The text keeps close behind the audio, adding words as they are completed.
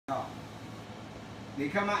They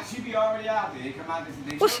come out, she be already out there. They come out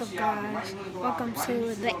there. What's up, guys? Welcome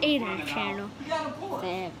to the Aiden channel.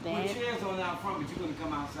 Bad. Chairs on out front, but you're gonna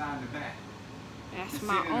come outside in the back. That's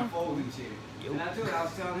my uncle. And I told her, I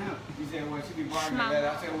was telling him, he said, well, she be barking at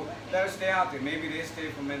that. I said, well, let her stay out there. Maybe they stay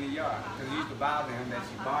from in the yard. Because it used to bother him that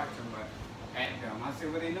she barked too much at them. I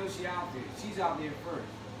said, well, they know she out there. She's out there first.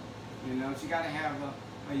 You know, she got to have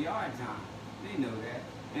a yard time. They know that.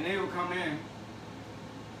 And they would come in,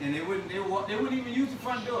 and they wouldn't even use the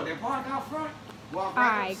front door. They park out front, walk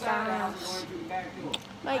right outside the house and going through the back door.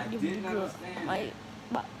 Like, I didn't understand that.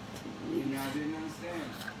 You know, I didn't understand.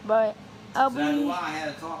 But That's why I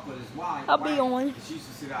had to talk with his wife. I'll be on. She used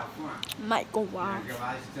to sit out front. Might go wild. You know,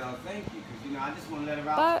 I used to tell her thank you, because you know I just want to let her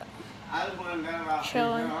out. But I just want to let her out.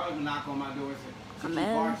 Chilling. Her husband knock on my door and say, I'm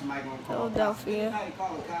in Philadelphia. Anybody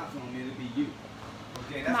call the cops on me, it'll be you.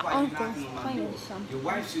 Okay, that's My why you're uncle's knocking on my playing door. something. Your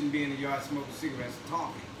wife shouldn't be in the yard smoking cigarettes and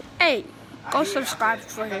talking. Hey, go subscribe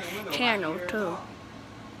for his channel too.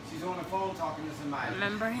 She's on the phone talking to somebody.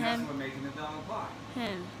 Remember him? That's what making the dog bark.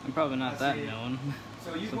 Him. I'm probably not that known.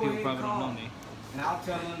 So you Some go people ahead probably and call. don't know me. And I'll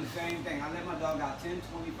tell them the same thing. I let my dog out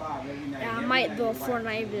 10:25 every night. Yeah, I might do a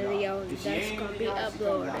Fortnite video that's gonna be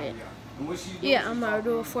uploaded. Yeah, I'm gonna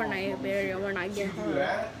do a Fortnite video when I get home.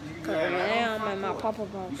 Cause right now I'm at my papa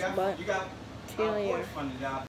house, but see you later.